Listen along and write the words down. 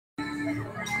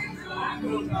Did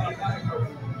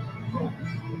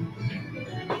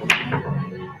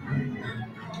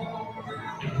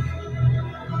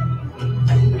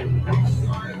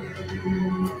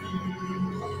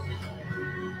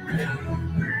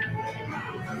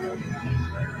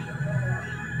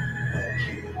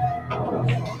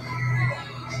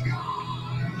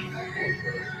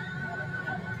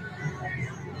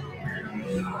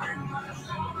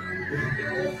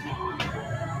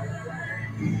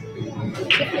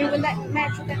Tiffany win that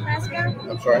match with that last guy?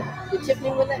 I'm sorry? Did Tiffany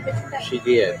win that match with that? She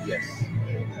did, yes.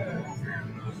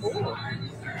 Ooh.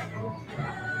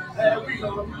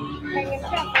 Hanging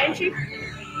tough, ain't she?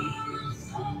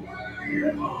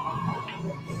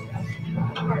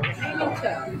 Hanging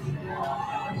tough.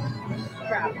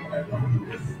 Proud.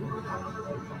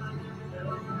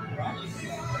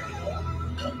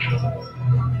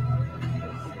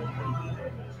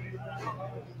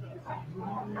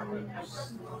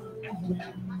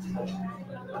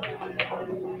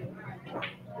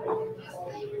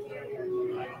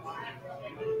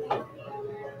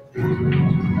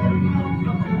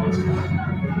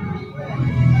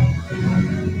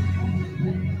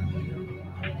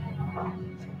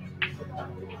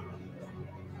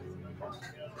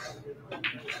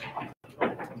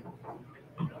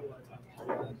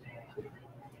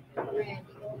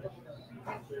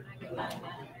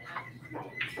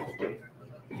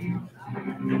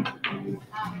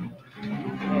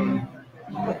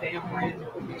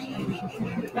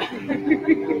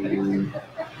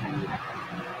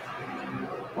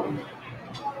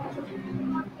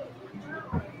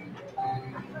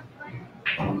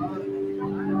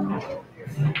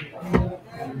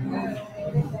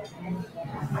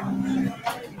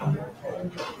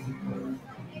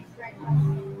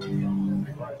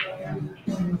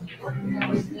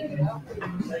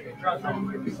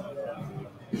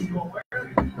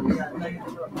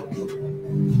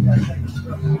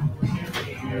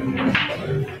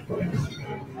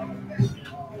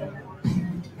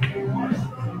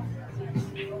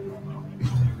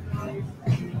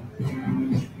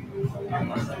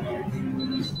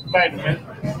 Wait a minute.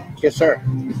 Yes, sir.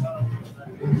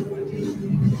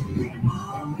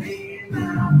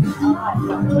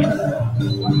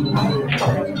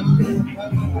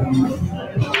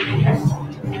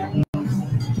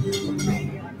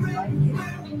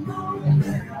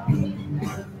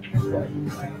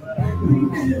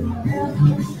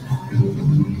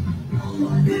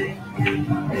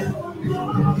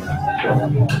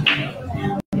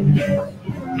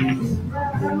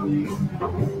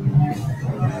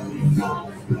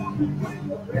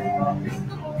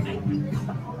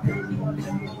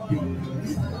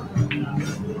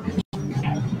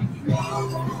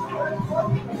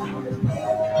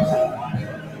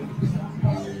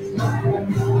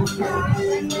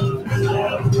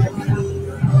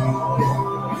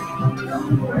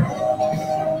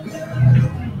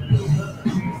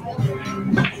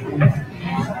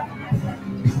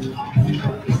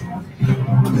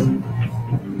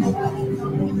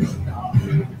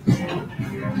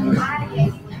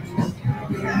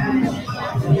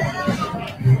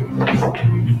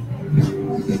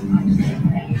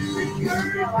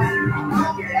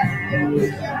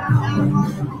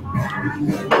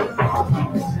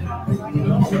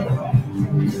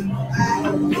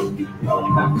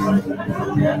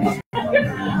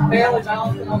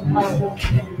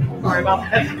 Sorry about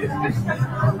that.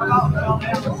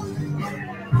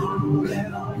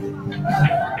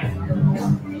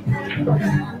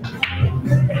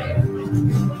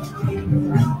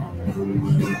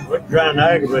 We're trying to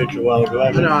aggravate you a while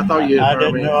ago. No, I thought you I heard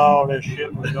didn't me. know all this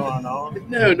shit was going on.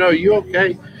 No, you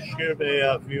okay? Excuse me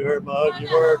if you heard my ugly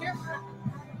word.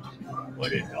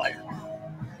 What is it?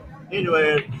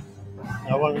 Anyway,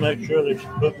 I want to make sure that you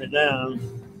put me down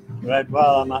right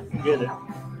while I might forget it.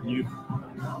 You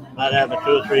might have 2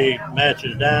 or 3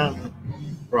 matches down.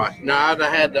 Right. No, I'd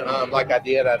have had to, like I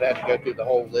did, I'd have to go through the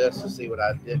whole list to see what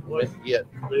I didn't get.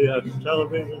 The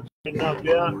television knocked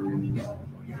you out.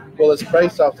 Well, it's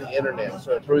based off the internet,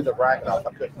 so through the rack off,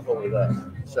 I couldn't pull it up.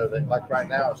 So that, like right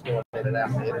now, it's going in and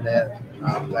out the internet,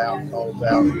 out, phones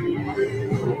out.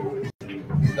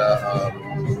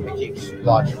 It keeps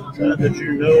launching. So that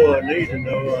you know or need to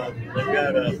know, they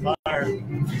got a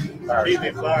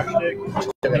TV fire stick.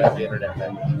 I gotta have the internet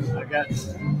back. I got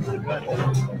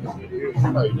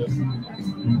Oh, you do?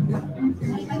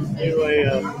 Anyway,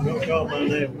 don't call my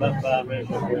name about 5 minutes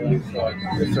ago. Sorry.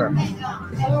 Yes, sir.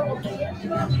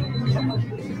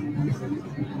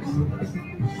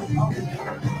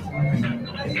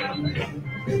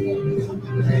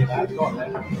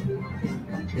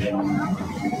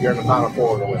 You're in the final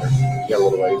 4 of the winner. You got a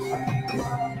little ways.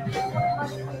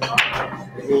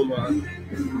 Who am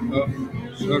I?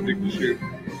 Subject to shoot.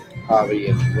 Javi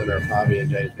and winner of Javi and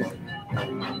James Bond.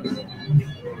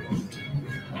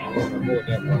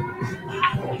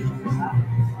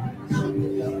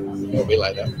 It'll be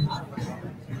like that.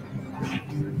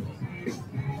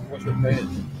 What's the pay?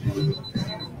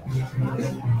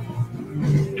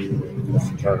 That's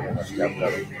the tournament. That's got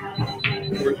better.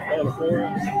 Where's the final four?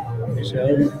 You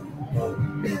said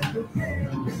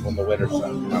On the winner's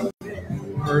side.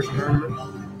 first tournament.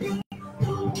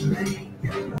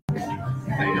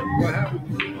 Damn, what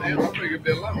happened? Damn, I figured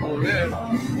they'd a lot more than that.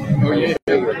 Oh, yeah,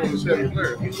 we're on the 7th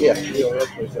player. Yeah, still at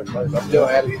 27 players. I'm still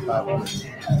adding 500.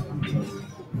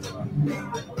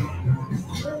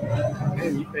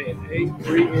 And you paying 8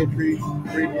 free entry.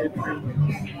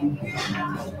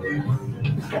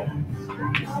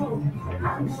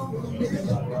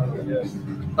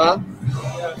 Huh?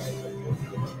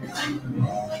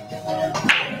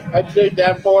 How'd you do,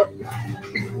 Davenport?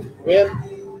 Win?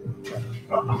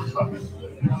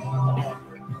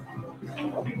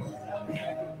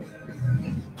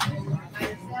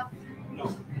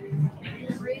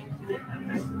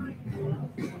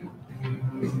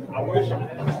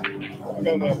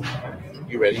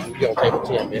 You ready? You get on table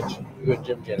 10, Mitch. You and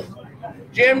Jim Jennings.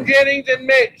 Jim Jennings and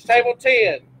Mitch, table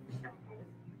 10.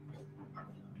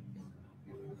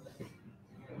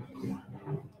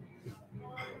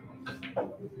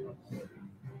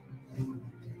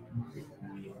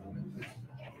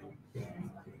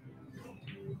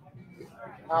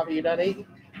 Javi, you done eating?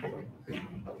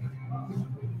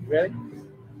 Ready?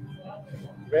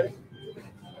 Ready?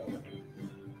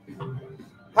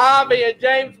 Javi and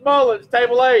James Mullins,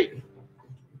 table 8.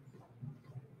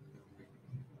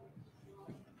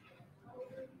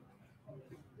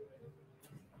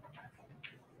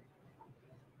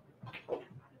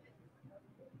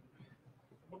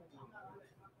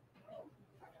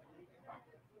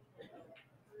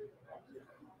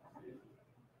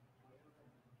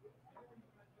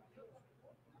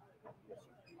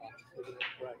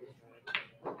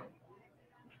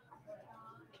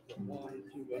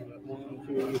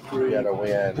 You gotta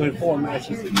win 4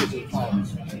 matches to get to the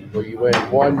finals. Well, you win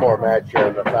one more match, you're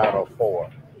in the final 4.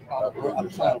 I'm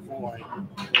final 4.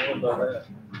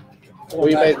 Well,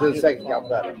 you made the second count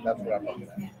better. That's what I'm looking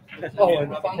at. Oh,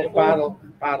 and the final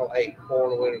Final 8.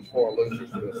 4 winners, 4 losers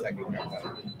for the second count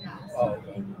better. Oh,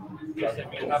 okay.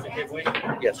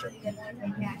 Yes, sir.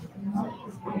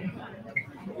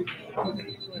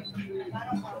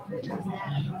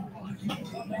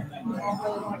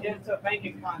 Get into a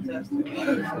banking contest.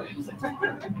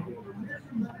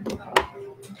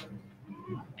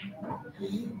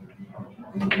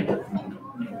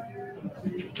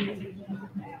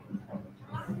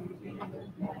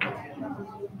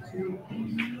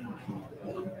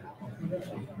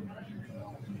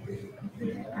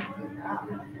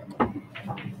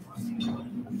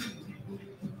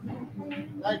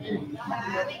 Thank you.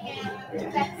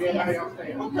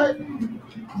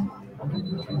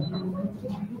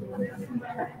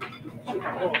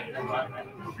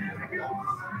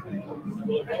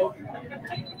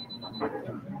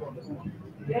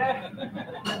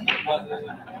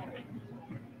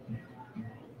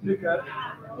 You got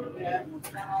it.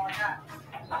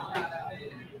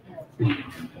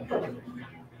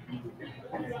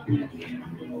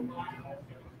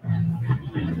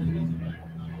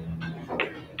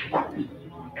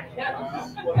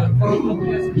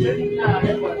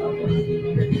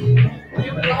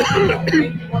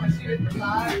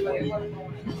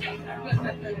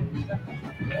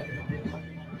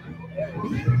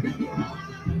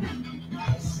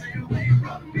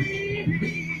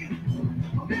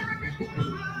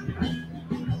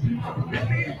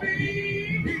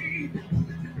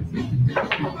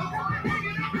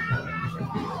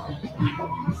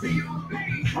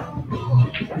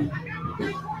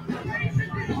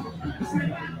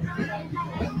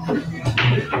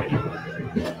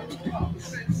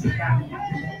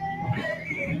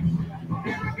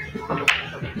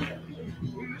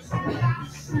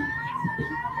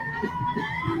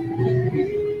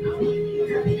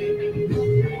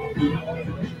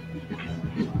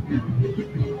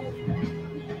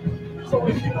 So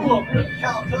if you go up here and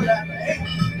count to that,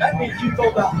 that means you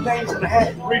throw out names in the hat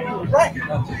and redo the bracket.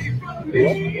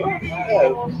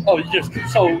 Oh, you just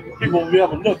so people will be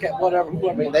able to look at whatever.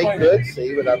 I mean, they could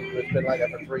see, but it's been like that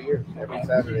for 3 years. Every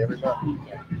Saturday, every month.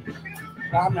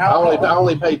 I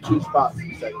only paid 2 spots in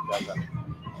the second count.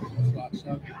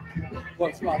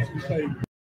 What slots you say?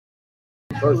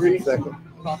 First and second.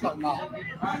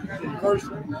 First.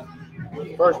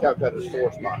 First Calcutta is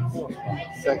 4 spots.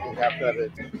 Second Calcutta,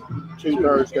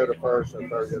 2/3 go to first and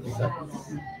 1/3 go to second.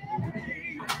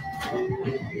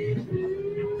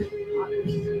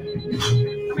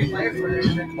 How many players were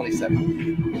there? 27.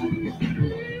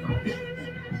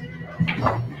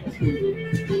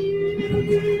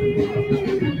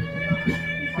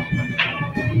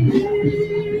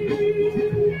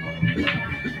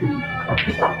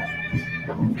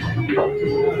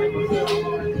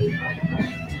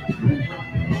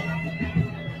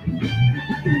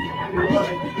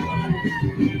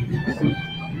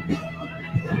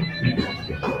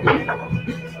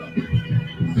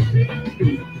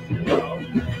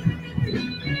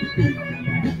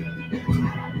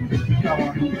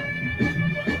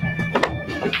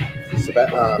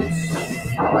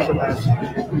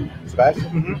 Sebastian?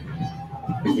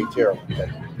 Mm-hmm. Be terrible.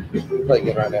 Play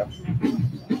again right now.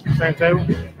 Same table?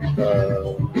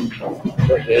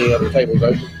 Any other tables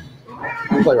open?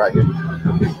 You play right here.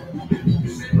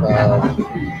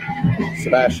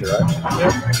 Sebastian, right?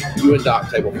 Yep. You and Doc,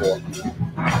 table 4.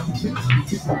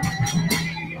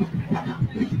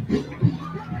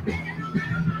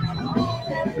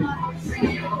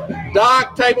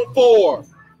 Doc, table 4.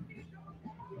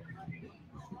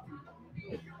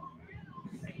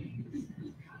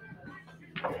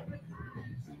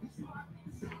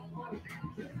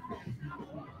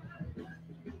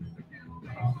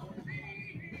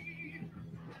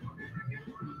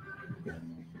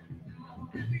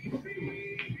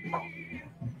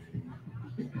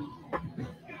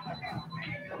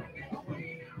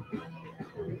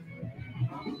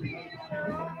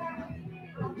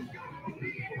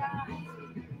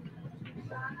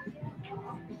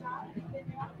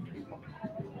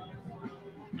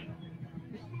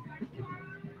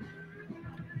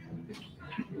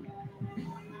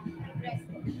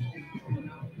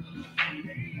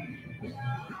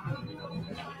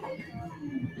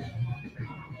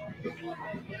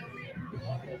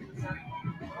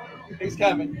 He's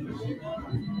coming.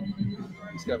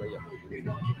 He's coming,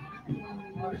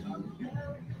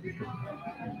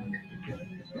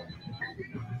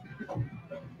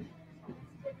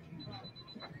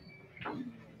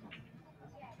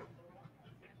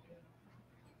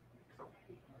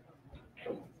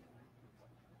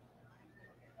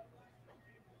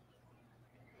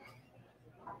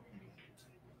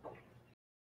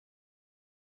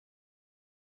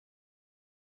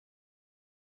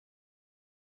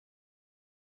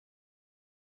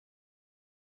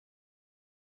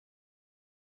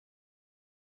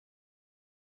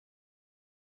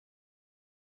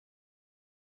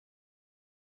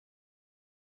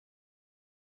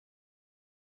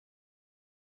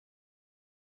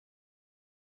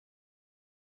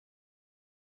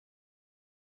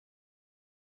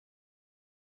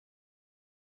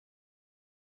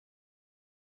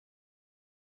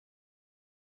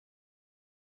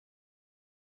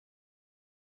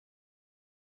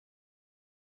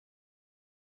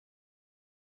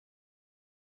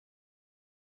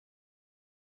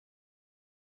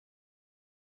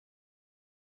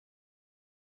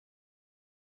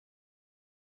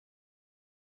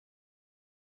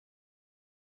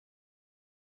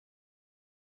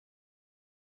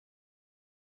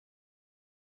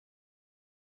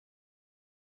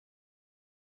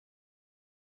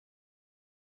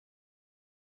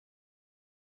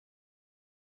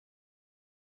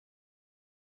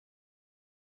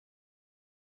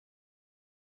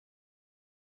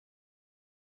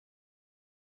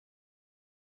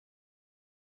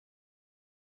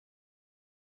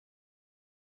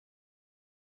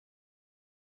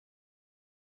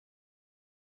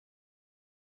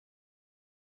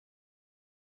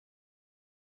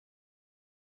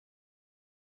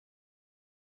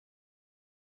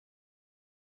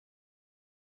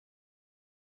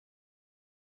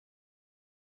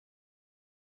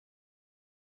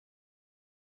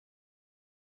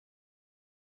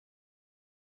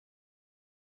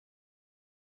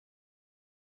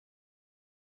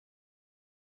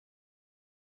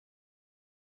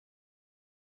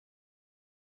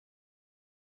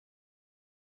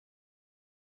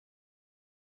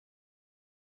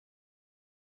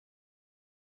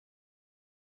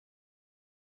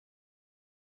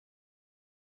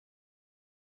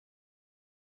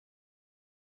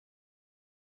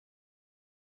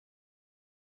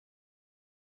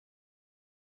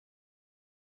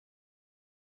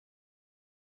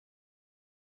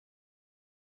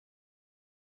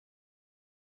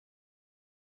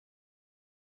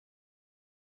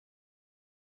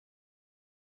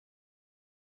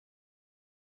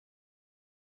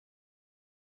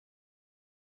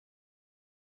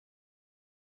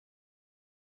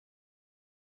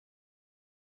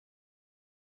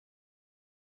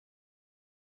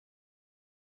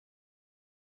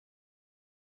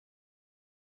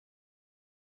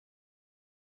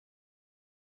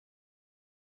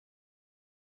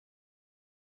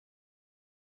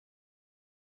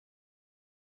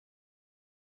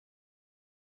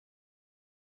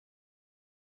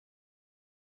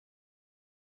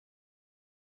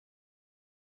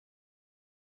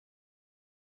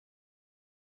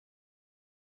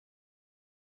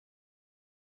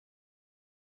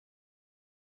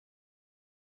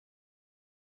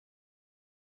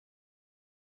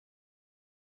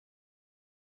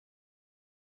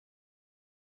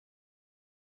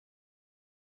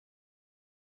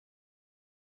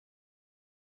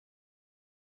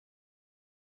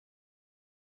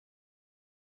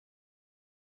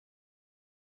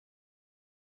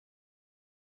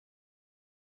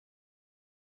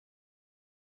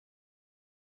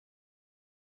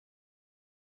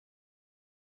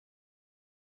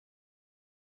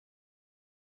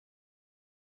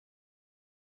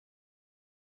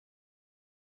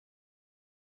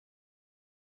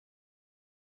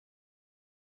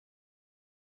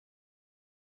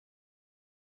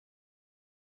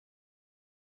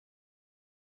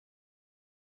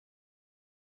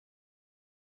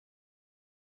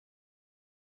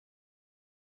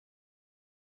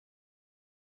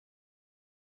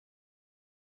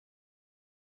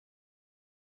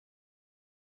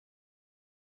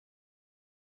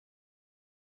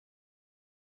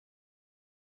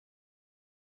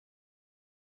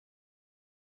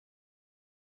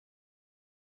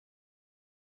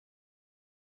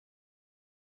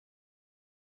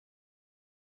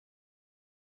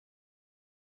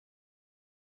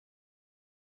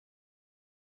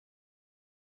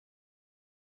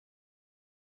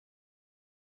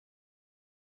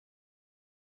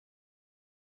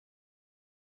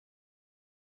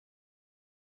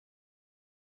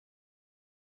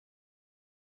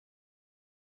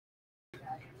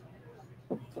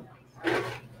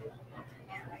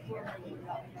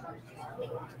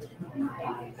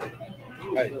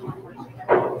 Hey,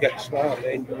 you got to smile,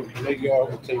 man. You are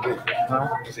over TV. Huh?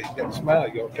 I said, you got to smile.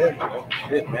 You're on camera, man.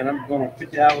 Shit, man, I'm going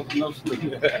 50 hours no sleep.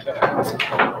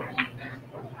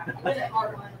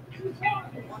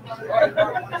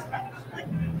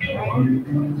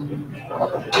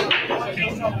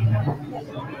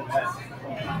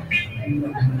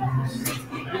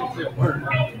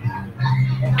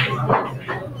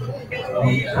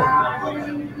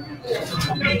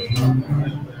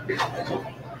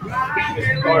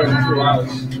 More than 2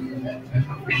 hours.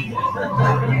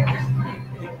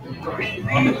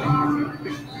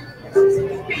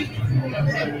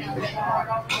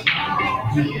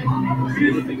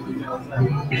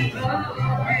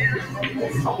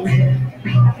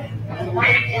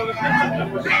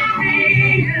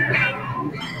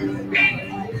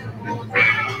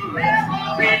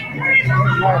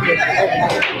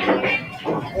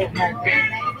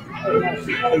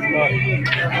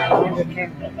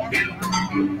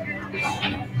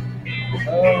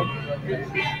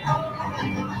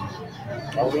 I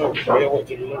don't know. Yeah, I went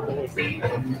to the little boy.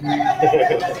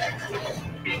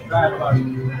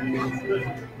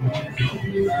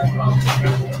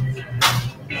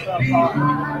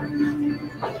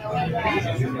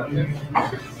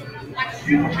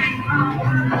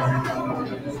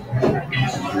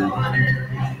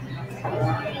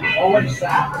 Oh, what's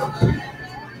that?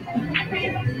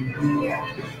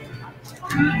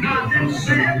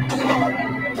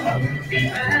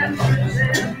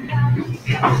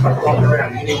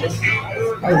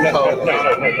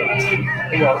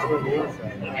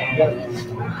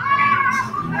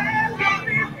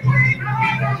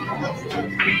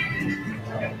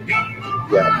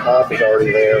 Yeah, Pop is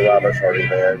already there, Robert's already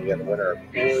there. You got the winner of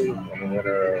Corey and the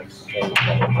winner of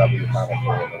W Final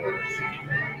Four in the winners.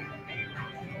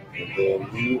 And then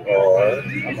you are,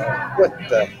 what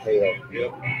the hell?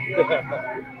 Yep.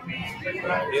 So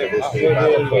this is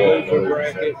Final Four. Loser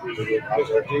bracket,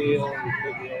 Mr. Deal,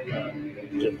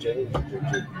 Jim Jennings.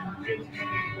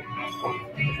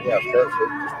 Yeah, first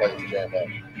week just playing jam up.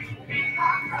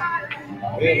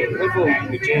 yeah, look for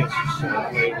the chances.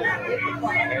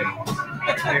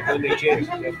 Have any chances.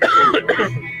 That's for sure.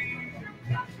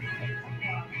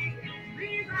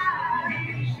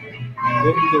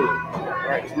 Didn't do it.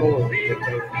 Right, it's more.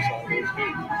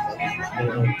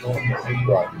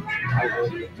 Right.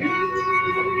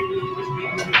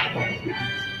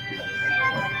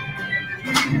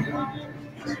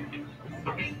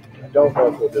 I don't know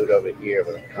if we'll do it over here,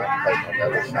 but I'm contemplating on the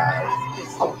other side.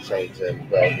 Change it.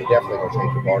 Well, we definitely will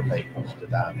change the bar tables to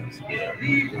diamonds. I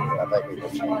think we will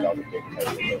change all the big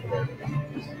tables over there.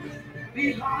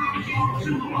 If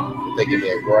they give me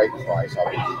a great price, I'll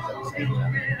be these at the same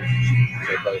time.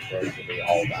 So both rooms will be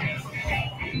all diamonds. So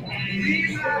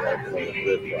they're for a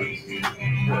good price.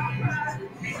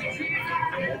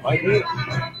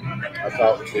 I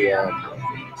talked to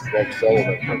Greg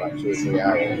Sullivan for about 2 or 3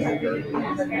 hours ago.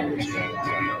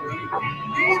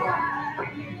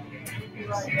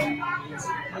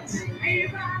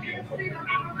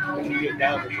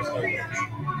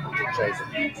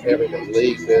 Everything,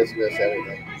 league, business,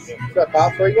 everything. What's up,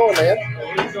 Bob? Where you going, man?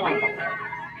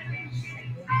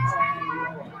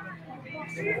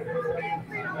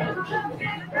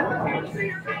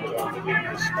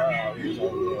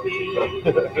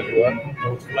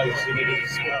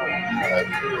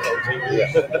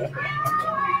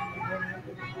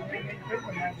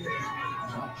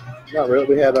 Not really.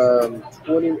 We had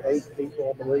 28 people,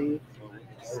 I believe.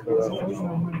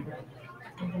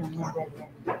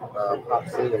 Hot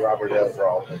City and Robert L. for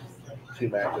all the 2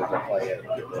 matches are playing.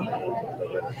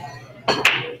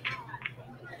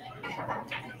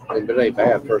 But it ain't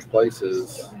bad. First place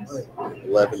is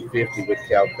 1150 with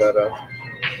Calcutta,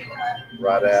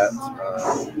 right at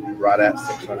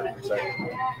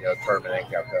 600%. Tournament and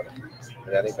Calcutta.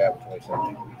 And that ain't bad for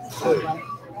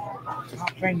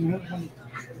 2017.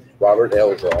 Robert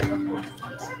Eldraw.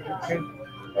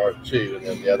 Or 2, and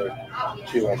then the other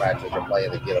 2 more matches are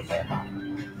playing to get them there.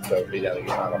 So it'll be down to the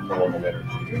Final Four in the winners.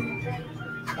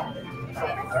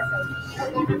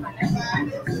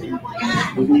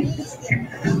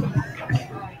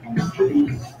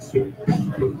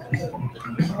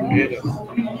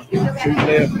 Two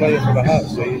players playing for the hot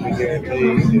seat, we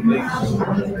guarantee at least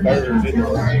thirds in the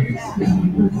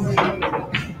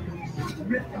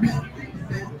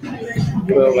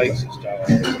well, Flakes and style.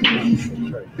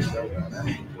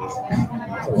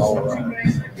 It's a long run.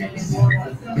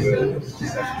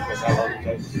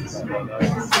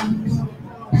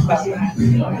 I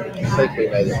think we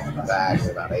made it back in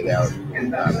about 8 hours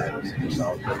and 9 minutes.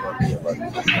 So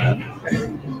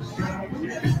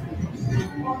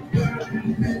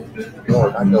Or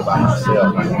if I go by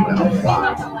myself, I don't know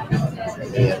why.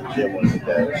 And then when he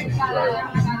goes, he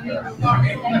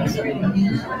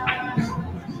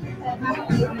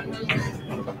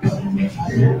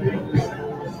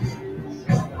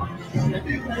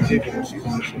Ridiculous. He's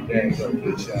just a dang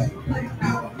good shot.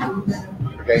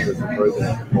 The game was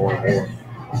improving more and more.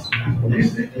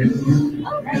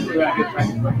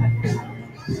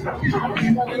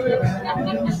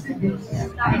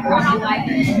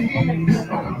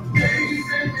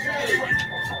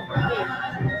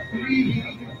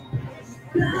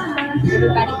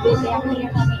 Everybody good down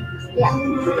here, honey?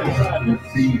 Yeah.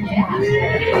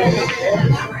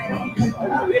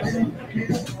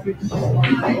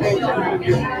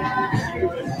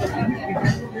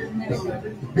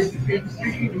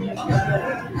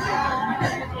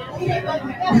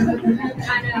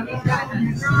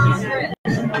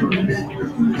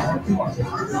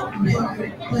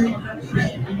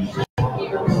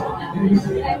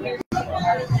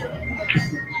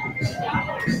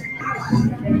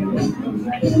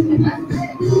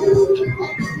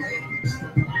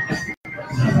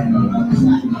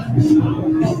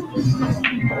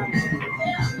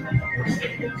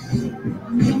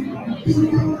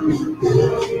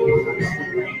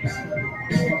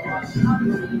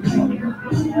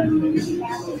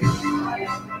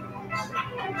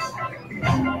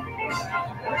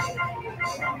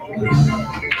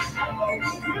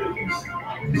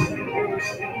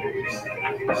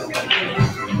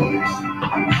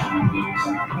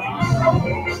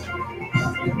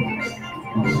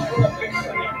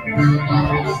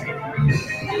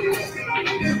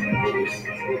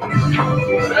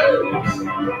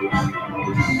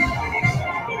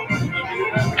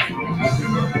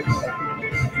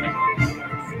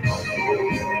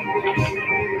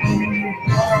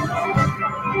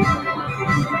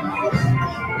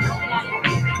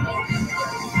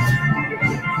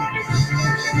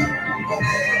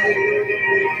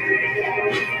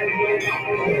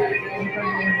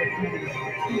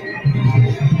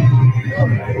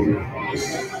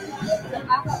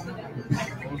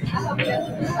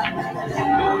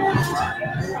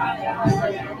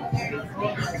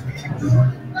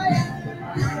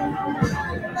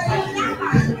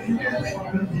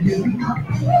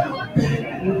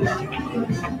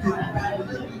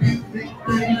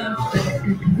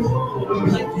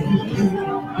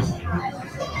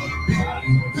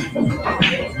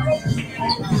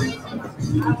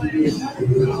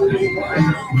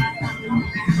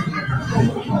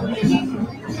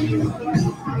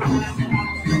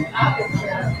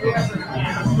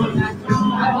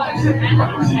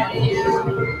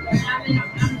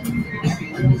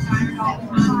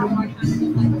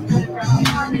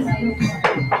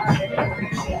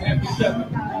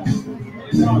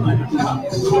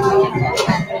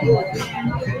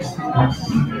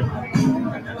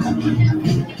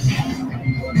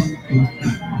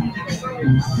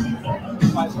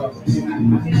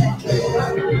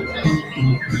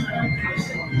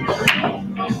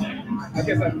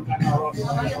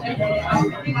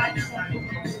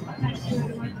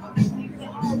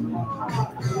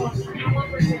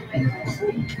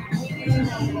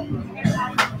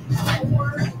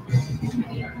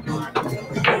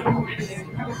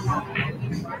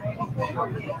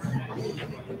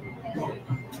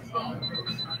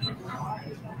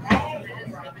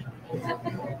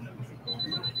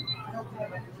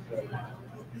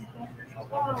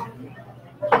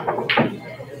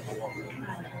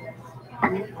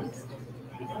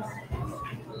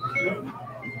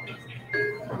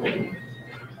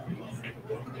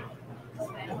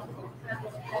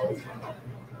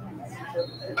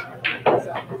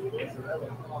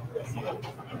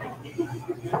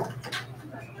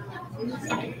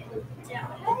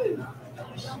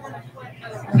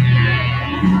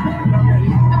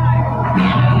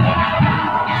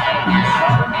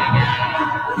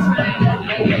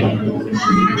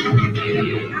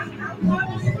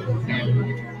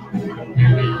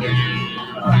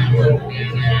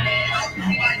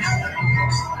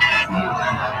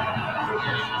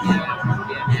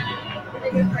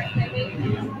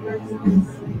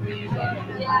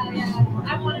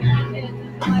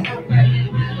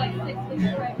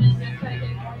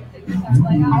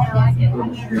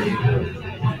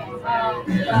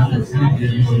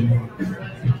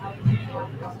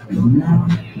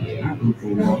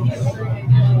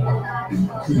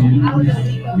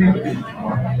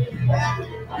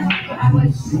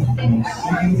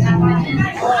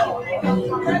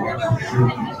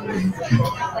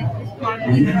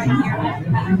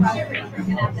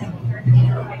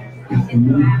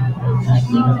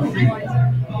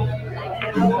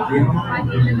 Right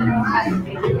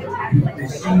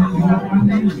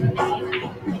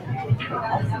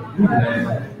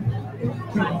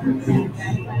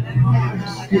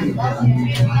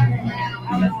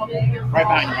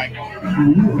behind you, Mike.